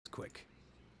quick.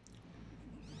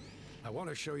 I want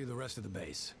to show you the rest of the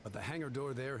base, but the hangar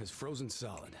door there has frozen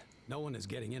solid. No one is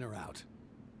getting in or out.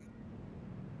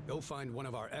 Go find one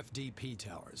of our FDP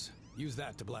towers. Use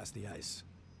that to blast the ice.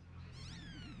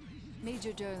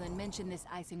 Major Derlin mentioned this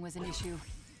icing was an issue.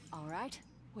 All right,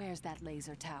 where's that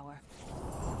laser tower?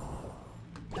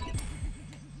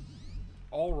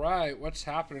 All right, what's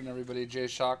happening, everybody? Jay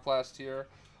Shockblast here.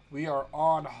 We are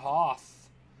on Hoth.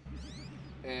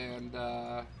 And,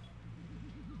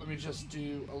 let me just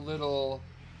do a little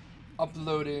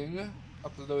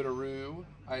uploadaroo.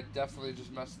 I definitely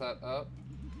just messed that up.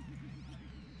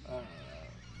 I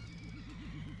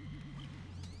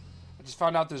just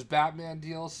found out there's Batman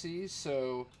DLC,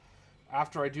 so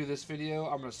after I do this video,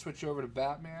 I'm going to switch over to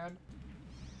Batman.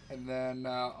 And then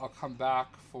I'll come back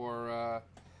for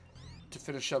to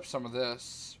finish up some of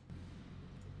this.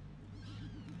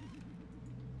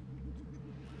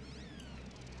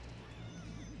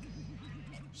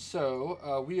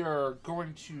 So, we are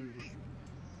going to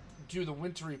do the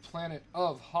wintry planet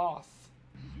of Hoth.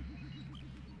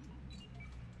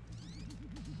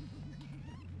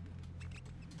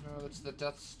 No, that's the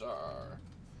Death Star.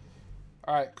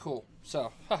 Alright, cool.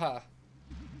 So, haha.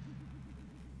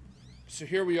 So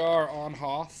here we are on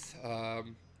Hoth.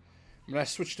 I'm going to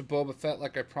switch to Boba Fett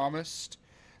like I promised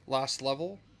last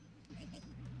level.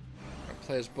 I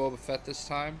play as Boba Fett this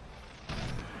time.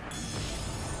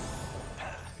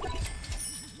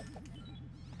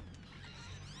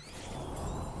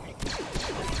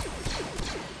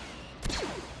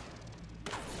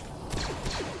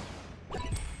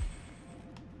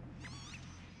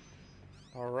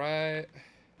 All right.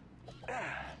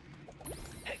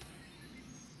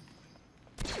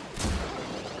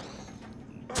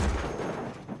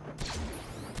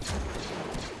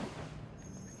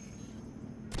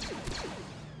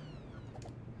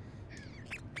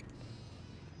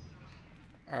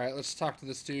 All right, let's talk to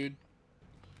this dude.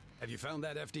 Have you found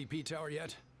that FDP tower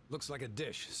yet? Looks like a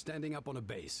dish standing up on a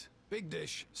base. Big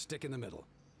dish, stick in the middle.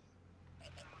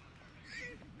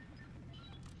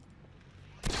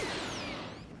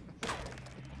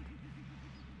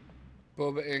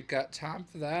 Boba ain't got time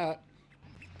for that.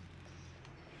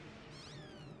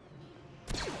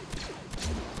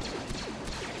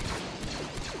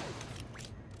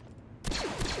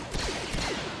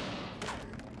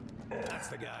 That's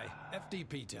the guy.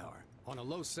 FDP tower. On a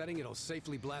low setting, it'll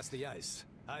safely blast the ice.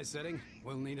 High setting,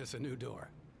 we'll need us a new door.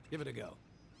 Give it a go.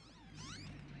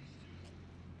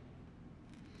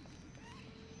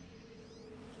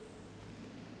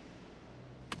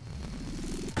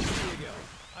 There you go.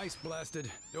 Ice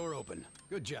blasted, door open.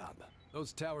 Good job.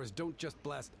 Those towers don't just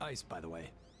blast ice, by the way.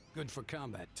 Good for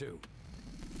combat, too.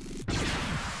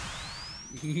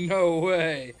 No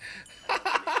way.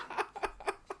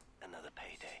 Another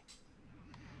payday.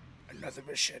 Another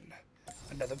mission.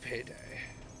 Another payday.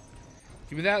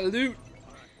 Give me that loot.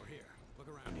 All right, we're here. Look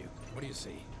around you. What do you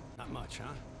see? Not much,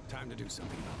 huh? Time to do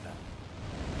something about that.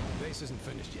 The base isn't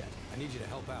finished yet. I need you to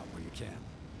help out where you can.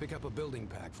 Pick up a building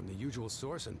pack from the usual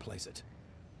source and place it.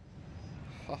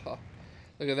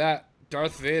 Look at that.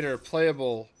 Darth Vader,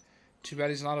 playable. Too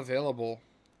bad he's not available.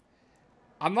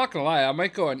 I'm not gonna lie, I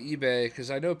might go on eBay, because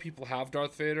I know people have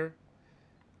Darth Vader.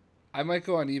 I might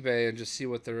go on eBay and just see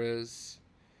what there is.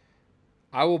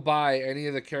 I will buy any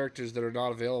of the characters that are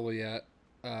not available yet.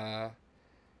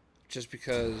 Just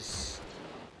because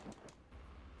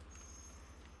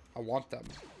I want them.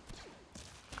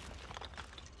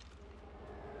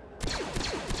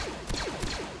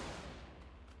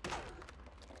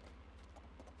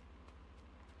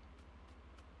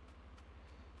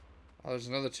 Oh, there's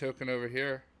another token over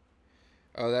here.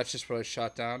 Oh, that's just what I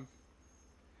shot down.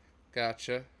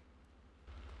 Gotcha.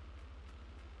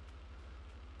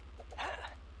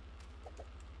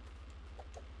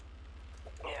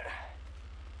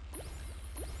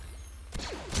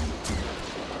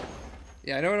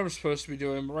 Yeah, I know what I'm supposed to be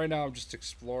doing, but right now I'm just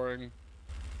exploring.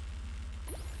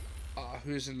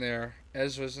 Who's in there?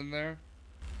 Ezra's in there?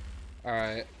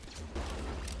 Alright.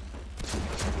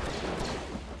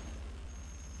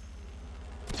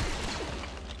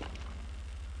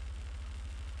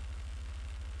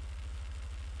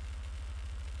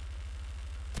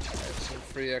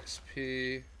 Free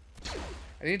XP.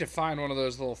 I need to find one of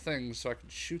those little things so I can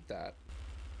shoot that.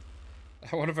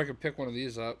 I wonder if I can pick one of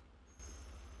these up.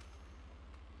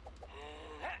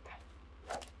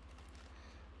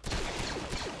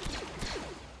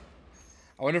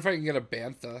 I wonder if I can get a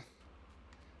Bantha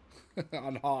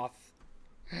on Hoth.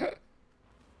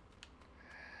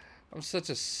 I'm such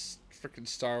a freaking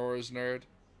Star Wars nerd.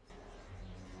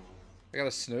 I got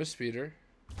a snow speeder.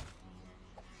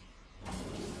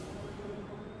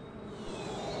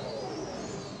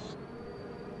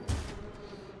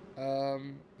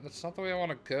 That's not the way I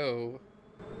want to go.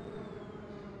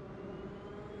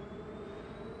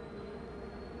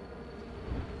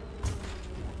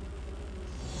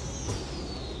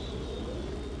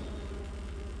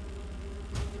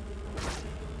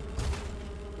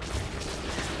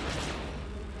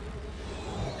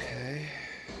 Okay.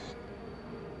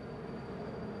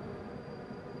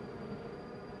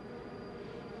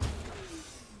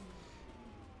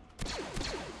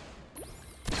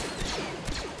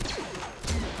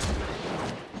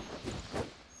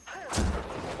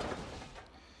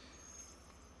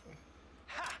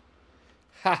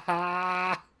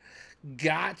 Haha!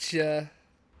 Gotcha!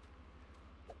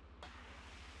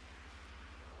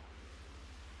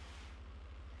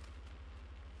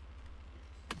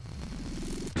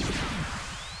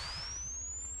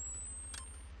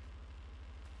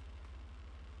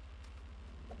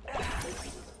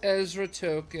 Ezra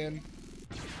token.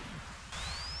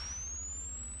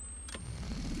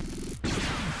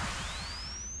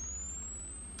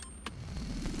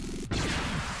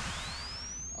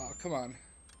 Oh, come on.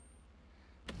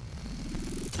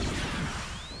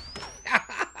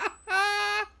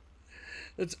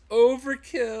 That's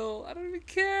overkill. I don't even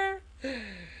care.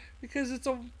 Because it's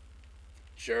a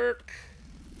jerk.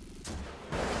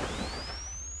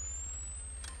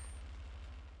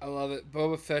 I love it.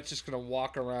 Boba Fett's just gonna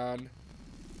walk around.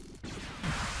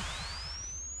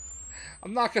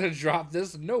 I'm not gonna drop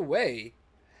this. No way.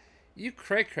 You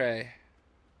cray cray.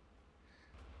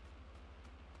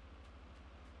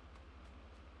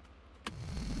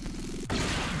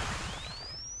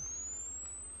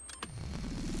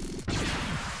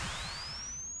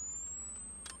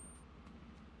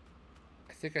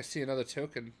 I think I see another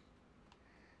token.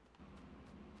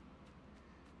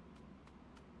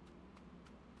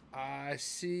 I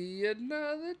see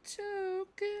another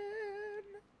token.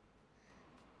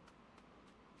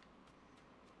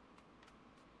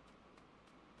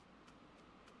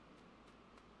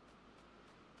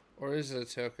 Or is it a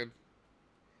token?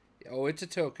 Oh, it's a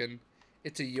token.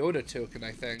 It's a Yoda token,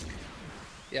 I think.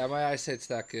 Yeah, my eyesight's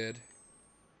that good.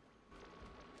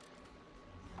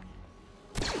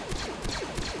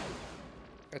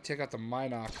 Gotta take out the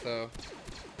Minoc, though.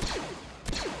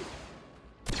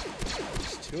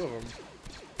 There's two of them.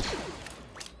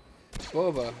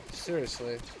 Boba,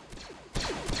 seriously.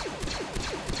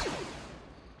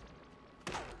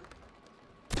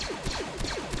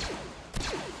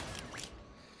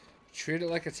 Treat it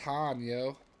like it's Han,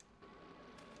 yo.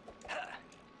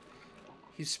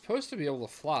 He's supposed to be able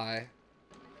to fly.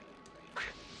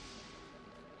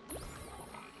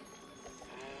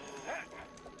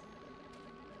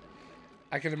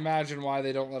 I can imagine why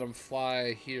they don't let him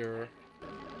fly here.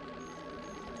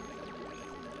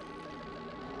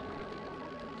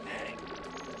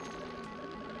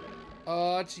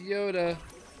 Oh, it's Yoda.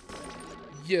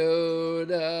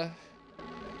 Yoda.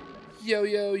 Yo,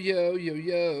 yo, yo, yo,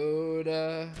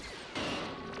 Yoda.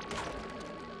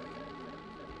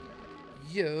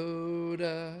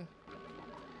 Yoda.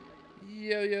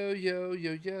 Yo, yo, yo,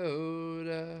 yo,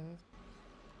 Yoda.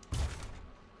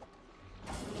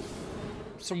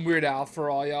 Some Weird Al for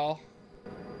all y'all.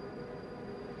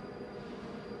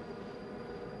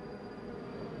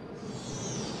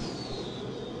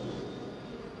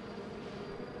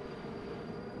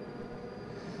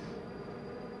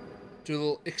 Do a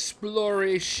little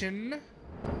exploration.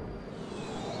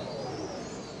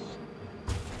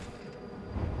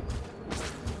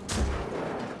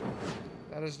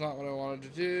 That is not what I wanted to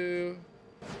do.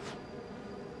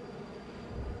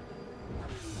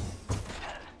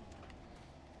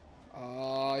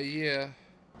 Aw, yeah.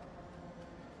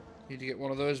 Need to get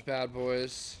one of those bad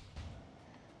boys.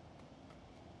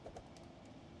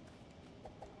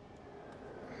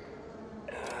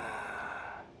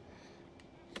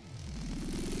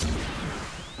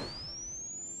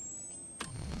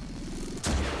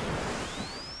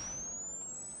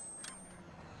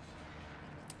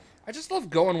 I just love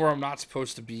going where I'm not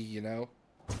supposed to be, you know?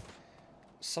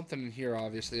 Something in here,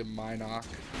 obviously, a Minoc.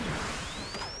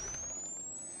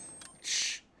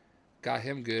 Got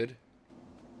him good.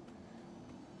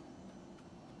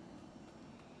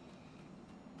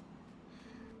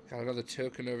 Got another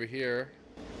token over here.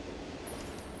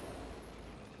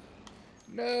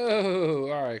 No!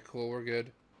 Alright, cool, we're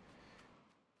good.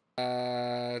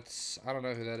 I don't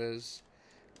know who that is.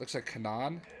 Looks like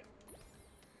Kanan.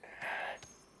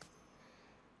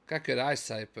 Got good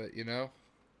eyesight, but, you know.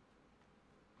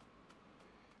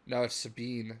 No, it's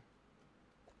Sabine.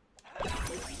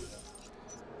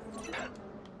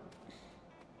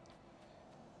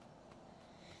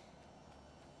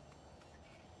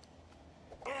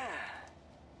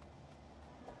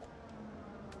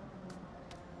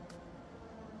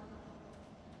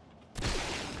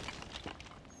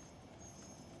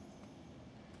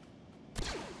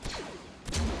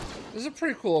 This is a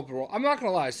pretty cool open world. I'm not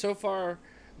gonna lie. So far,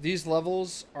 these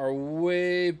levels are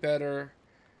way better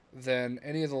than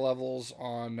any of the levels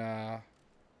on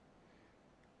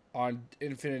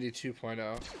Infinity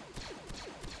 2.0.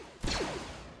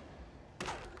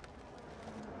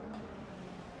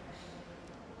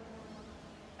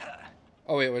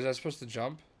 Oh wait, was I supposed to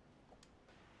jump?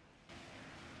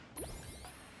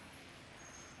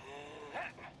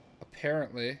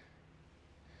 Apparently.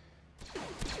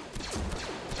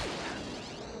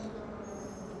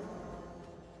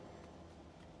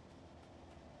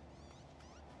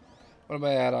 What am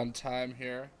I at on time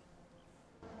here?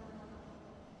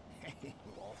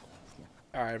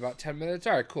 Alright, about 10 minutes?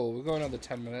 Alright, cool. We'll go another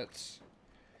 10 minutes.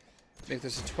 Make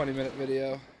this a 20-minute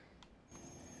video.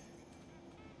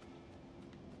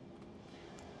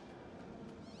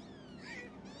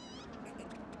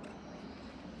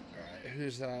 Alright,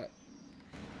 who's that?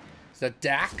 Is that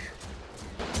Dak?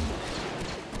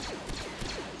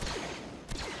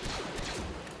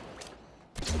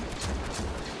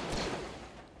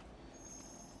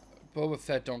 Boba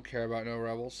Fett don't care about no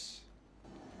rebels.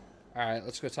 Alright,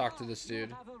 let's go talk to this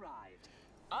dude.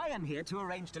 I am here to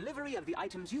arrange delivery of the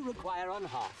items you require on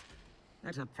Hoth.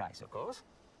 At a price, of course.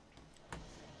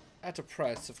 At a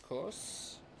price, of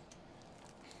course.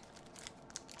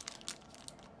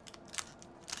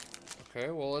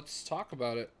 Okay, well, let's talk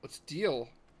about it. Let's deal.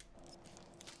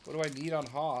 What do I need on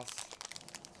Hoth?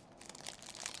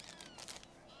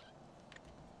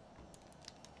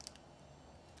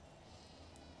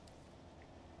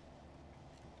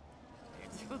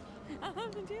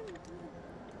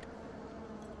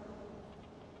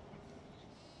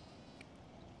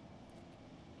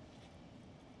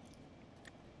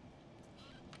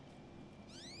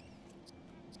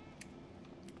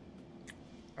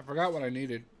 I forgot what I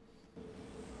needed.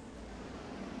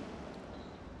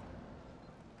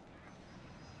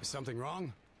 Is something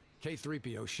wrong?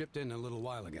 K-3PO shipped in a little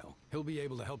while ago. He'll be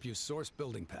able to help you source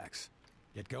building packs.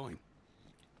 Get going.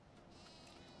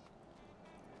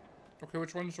 Okay,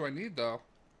 which ones do I need, though?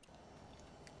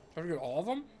 Do I have to get all of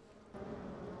them?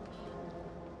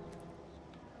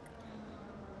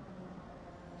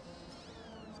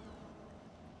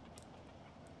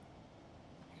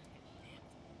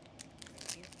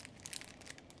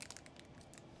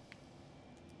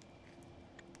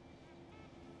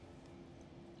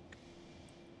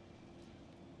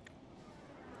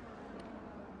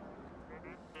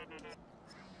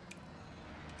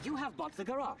 You have bought the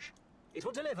garage. It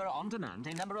will deliver on demand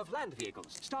a number of land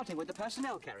vehicles, starting with the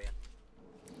personnel carrier.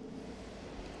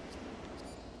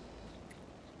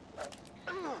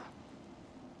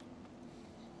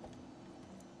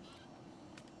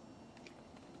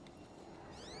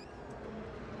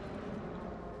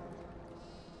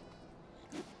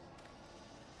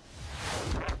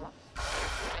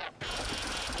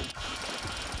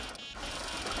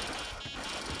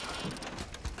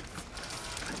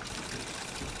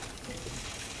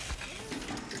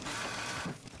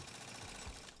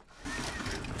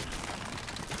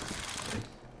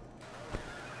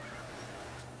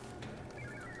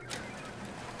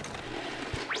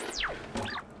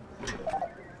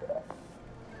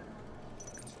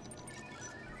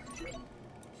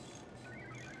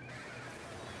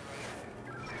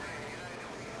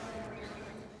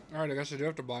 Alright, I guess I do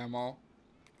have to buy them all.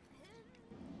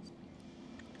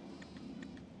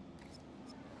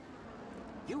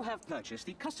 You have purchased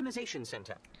the customization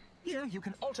center. Here you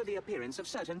can alter the appearance of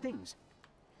certain things.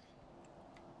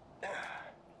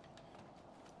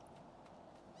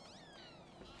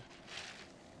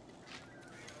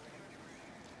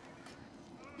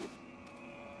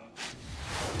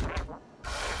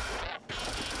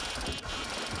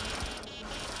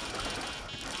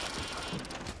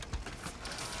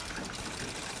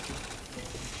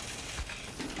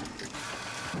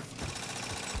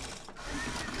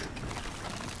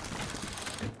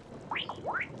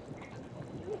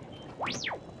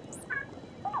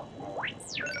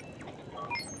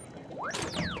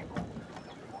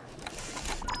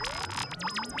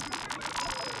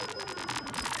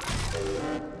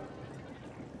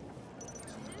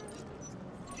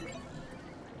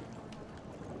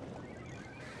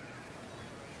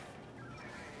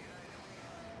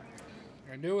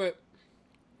 I knew it.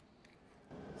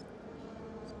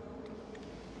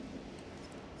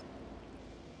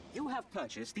 You have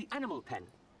purchased the animal pen.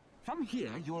 From here,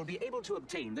 you will be able to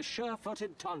obtain the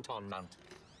sure-footed Tauntaun mount.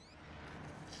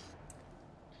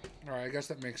 Alright, I guess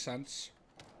that makes sense.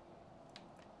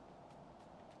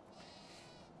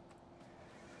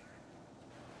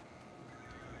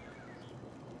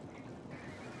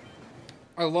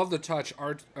 I love the touch.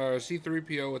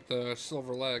 C-3PO with the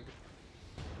silver leg.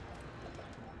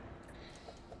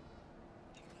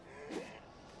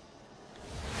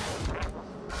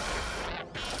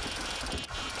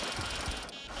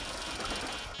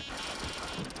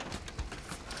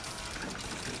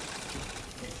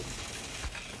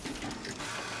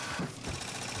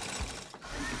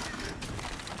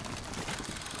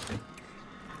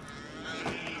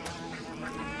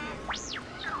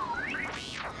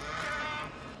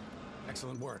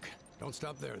 work. Don't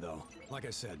stop there, though. Like I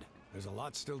said, there's a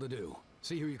lot still to do.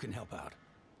 See who you can help out.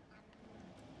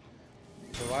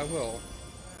 So I will.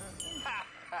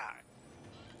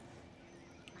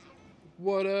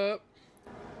 What up?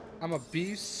 I'm a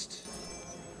beast.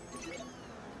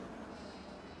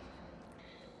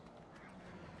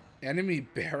 Enemy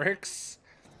barracks?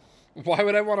 Why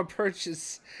would I want to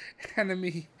purchase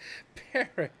enemy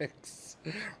barracks?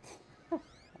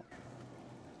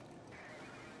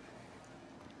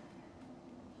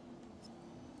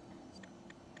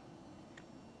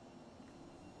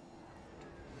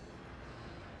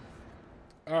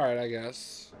 Alright, I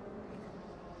guess.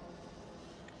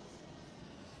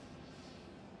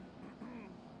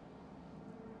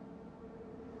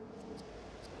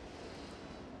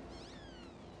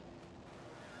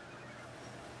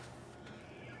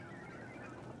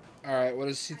 Alright, what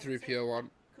does C-3PO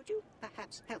want? Could you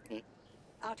perhaps help me?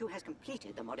 R2 has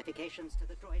completed the modifications to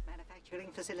the droid manufacturing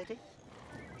facility.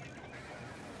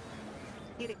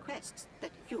 He requests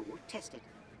that you test it.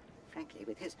 Frankly,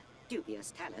 with his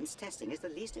dubious talents, testing is the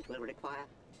least it will require.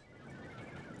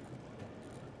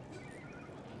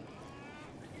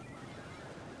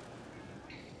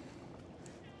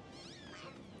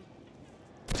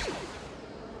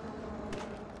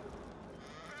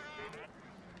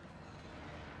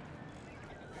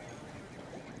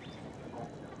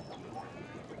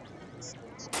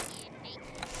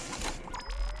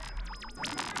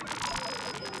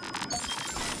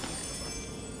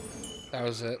 That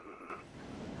was it.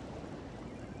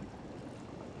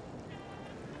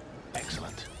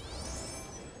 Excellent.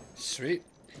 Sweet.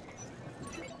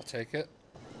 I'll take it.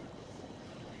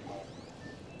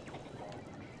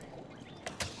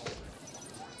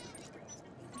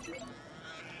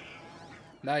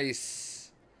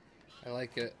 Nice. I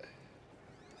like it.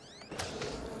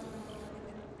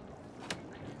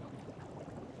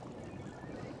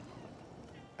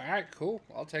 Alright, cool.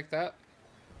 I'll take that.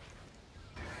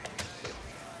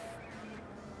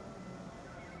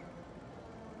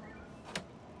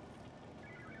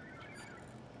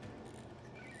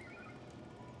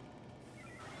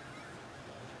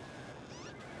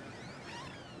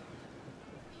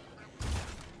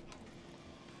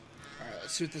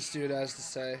 Let's see what this dude has to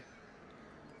say.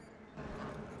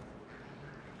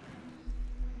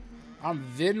 I'm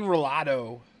Vin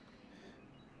Rolado.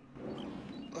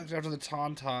 Looked after the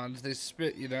Tauntauns. They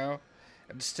spit, you know,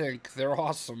 and stink. They're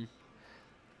awesome.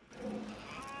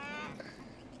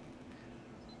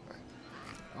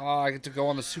 Oh, I get to go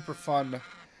on the super fun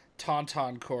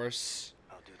Tauntaun course.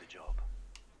 I'll do the job.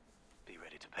 Be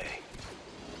ready to pay.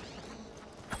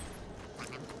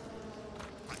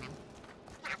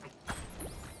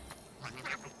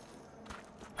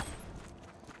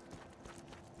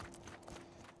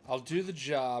 I'll do the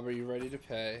job. Are you ready to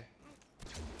pay?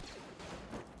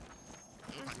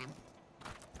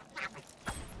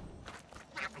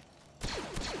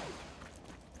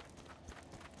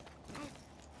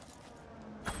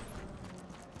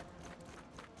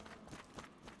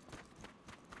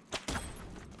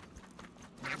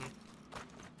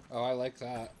 Oh, I like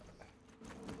that.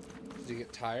 Did he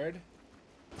get tired?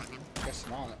 Guess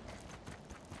not.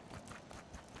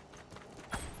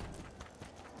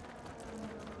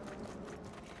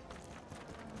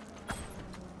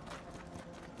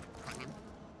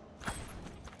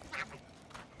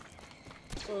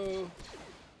 Oh.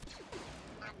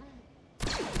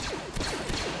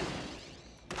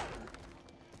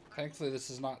 Thankfully, this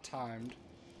is not timed.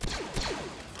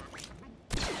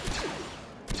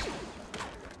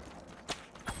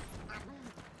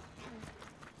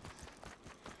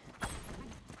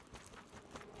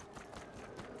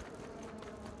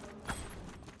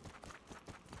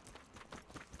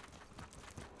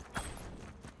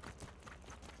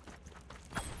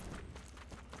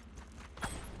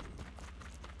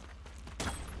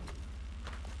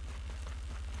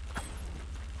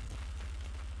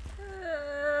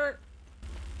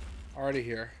 Already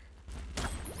here.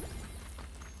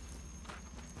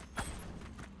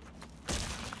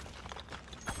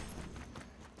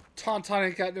 Tauntaun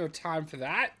ain't got no time for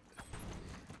that.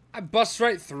 I bust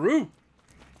right through.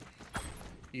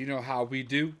 You know how we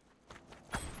do.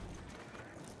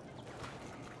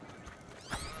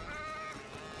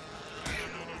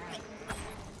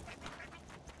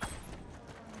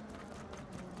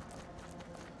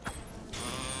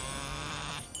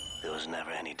 There was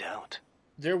never any doubt.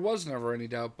 There was never any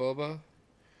doubt, Boba.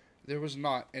 There was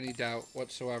not any doubt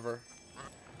whatsoever.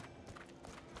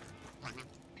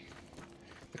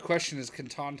 The question is, can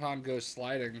Tauntaun go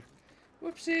sliding?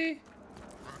 Whoopsie.